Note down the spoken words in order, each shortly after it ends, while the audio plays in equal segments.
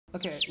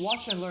Okay,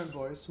 watch and learn,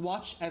 boys.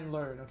 Watch and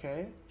learn,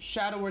 okay?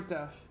 Shadow or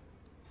death.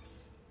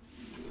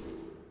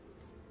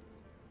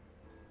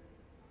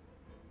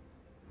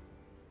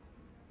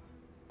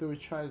 Do we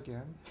try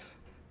again?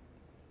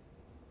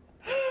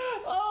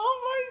 Oh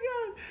my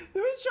god!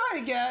 Do we try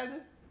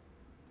again?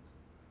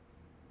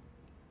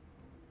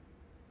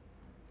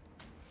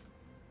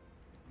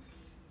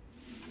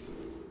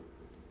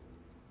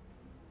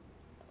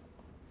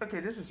 Okay,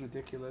 this is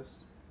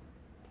ridiculous.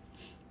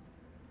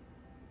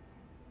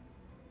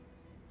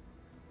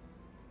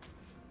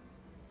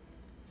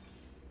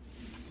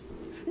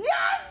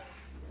 Yes!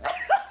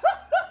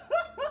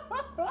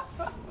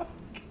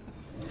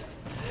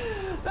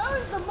 That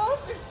was the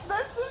most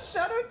expensive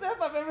Shadow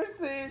Death I've ever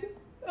seen.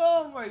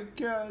 Oh my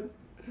god.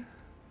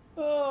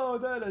 Oh,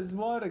 that is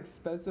one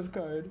expensive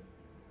card.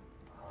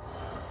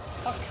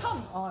 Oh,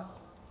 come on.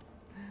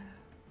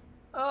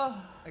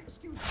 Oh.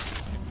 Excuse me.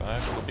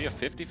 It'll be a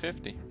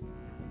 50-50.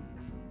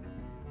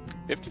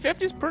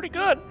 50-50 is pretty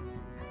good.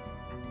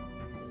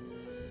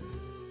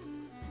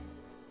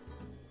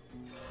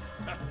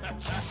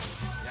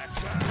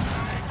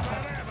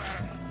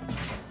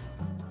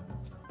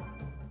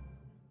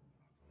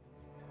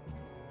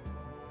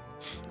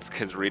 This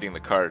guy's reading the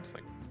cards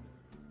like,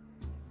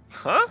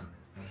 huh?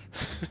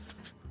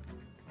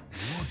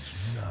 What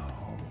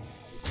now?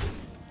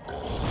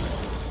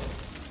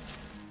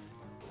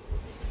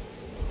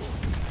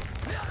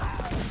 I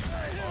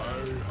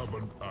have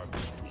an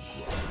axe to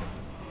grind.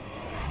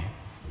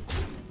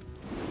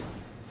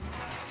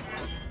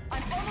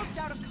 I'm almost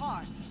out of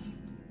cards.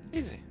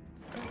 Easy.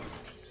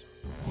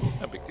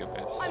 No big deal,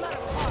 guys. I'm out of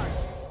cards.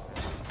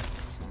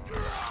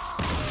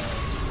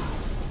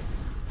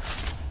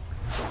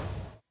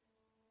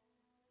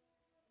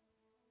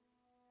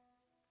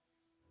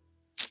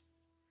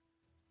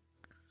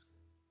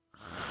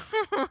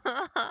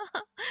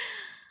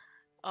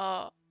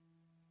 Oh,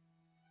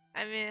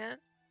 I mean,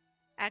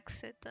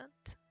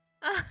 accident.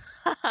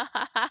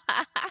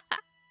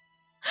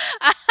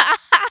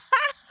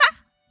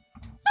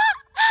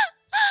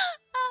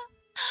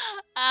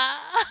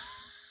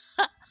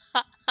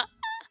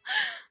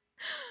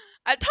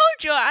 I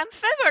told you I'm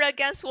favored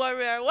against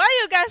Warrior. Why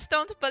you guys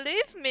don't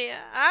believe me?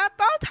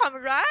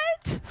 Bottom,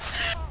 right?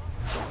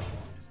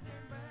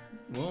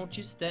 Won't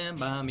you stand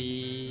by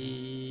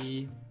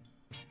me?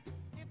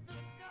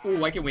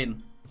 Oh, I can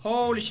win.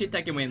 Holy shit,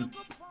 I can win.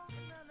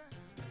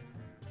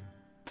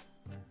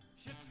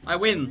 I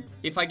win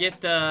if I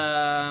get if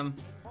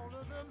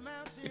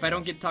I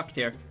don't get tucked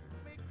here.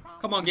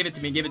 Come on, give it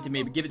to me, give it to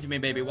me, give it to me,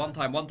 baby. One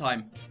time, one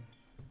time.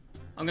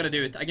 I'm gonna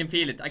do it. I can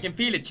feel it. I can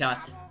feel it,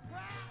 chat.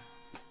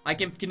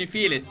 Can you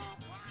feel it?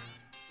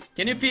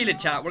 Can you feel it,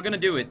 chat? We're gonna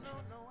do it.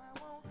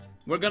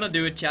 We're gonna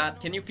do it, chat.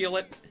 Can you feel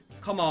it?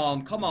 Come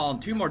on, come on.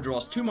 Two more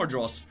draws, two more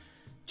draws.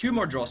 Two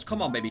more draws.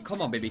 Come on, baby. Come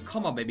on, baby.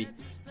 Come on, baby.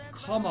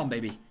 Come on,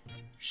 baby.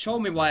 Show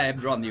me why I've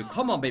drawn you.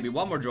 Come on, baby.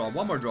 One more draw.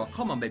 One more draw.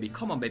 Come on, baby.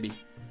 Come on, baby.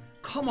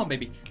 Come on,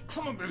 baby.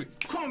 Come on, baby.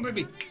 Come on,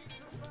 baby.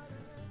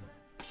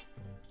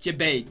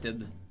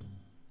 Debated.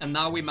 And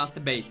now we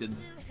masturbated.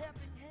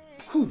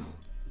 Whew.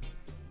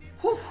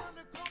 Whew.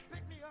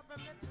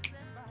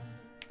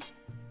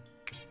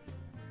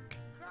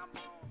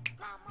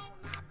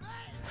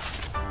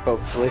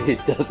 Hopefully he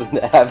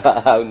doesn't have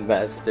a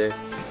Houndmaster.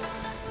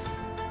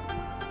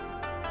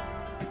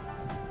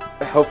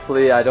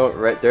 Hopefully I don't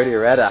dirty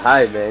red a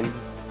high, man.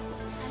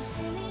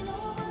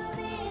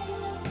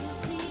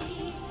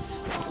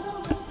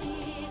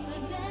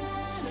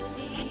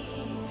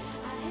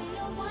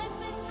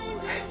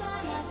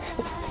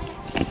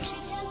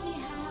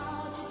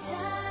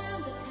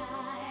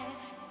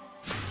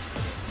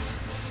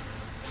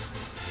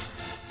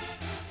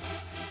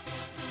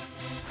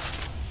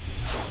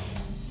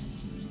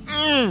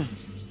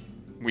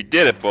 We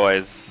did it,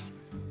 boys.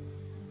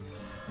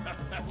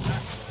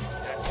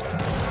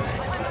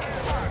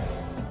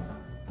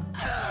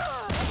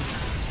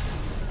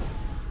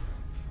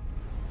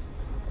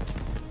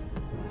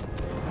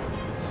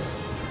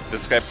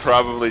 This guy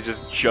probably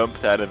just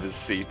jumped out of his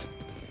seat.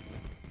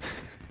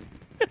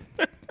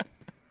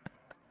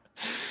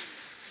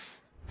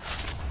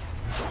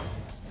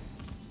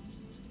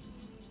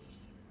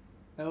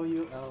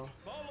 LUL.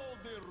 Follow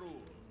the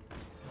rule.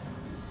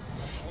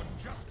 For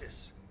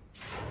justice.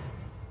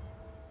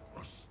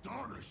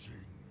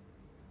 Astonishing.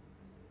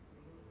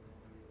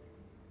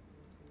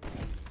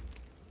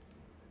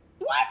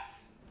 What?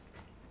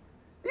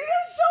 You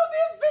guys showed me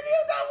a video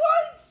that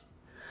works?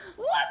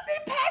 What? They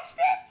patched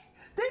it?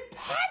 They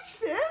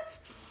patched it?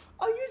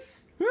 Are you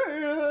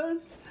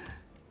serious?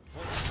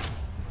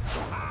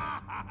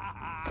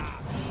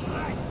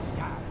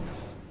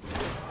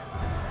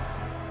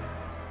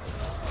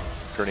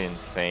 It's pretty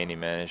insane he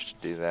managed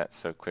to do that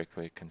so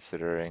quickly,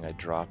 considering I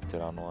dropped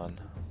it on one.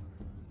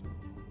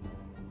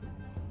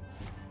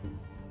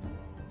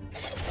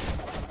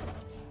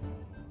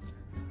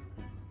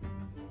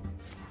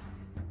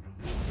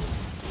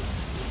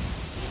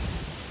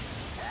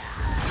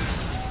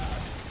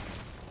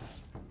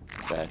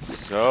 That's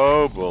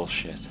so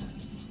bullshit.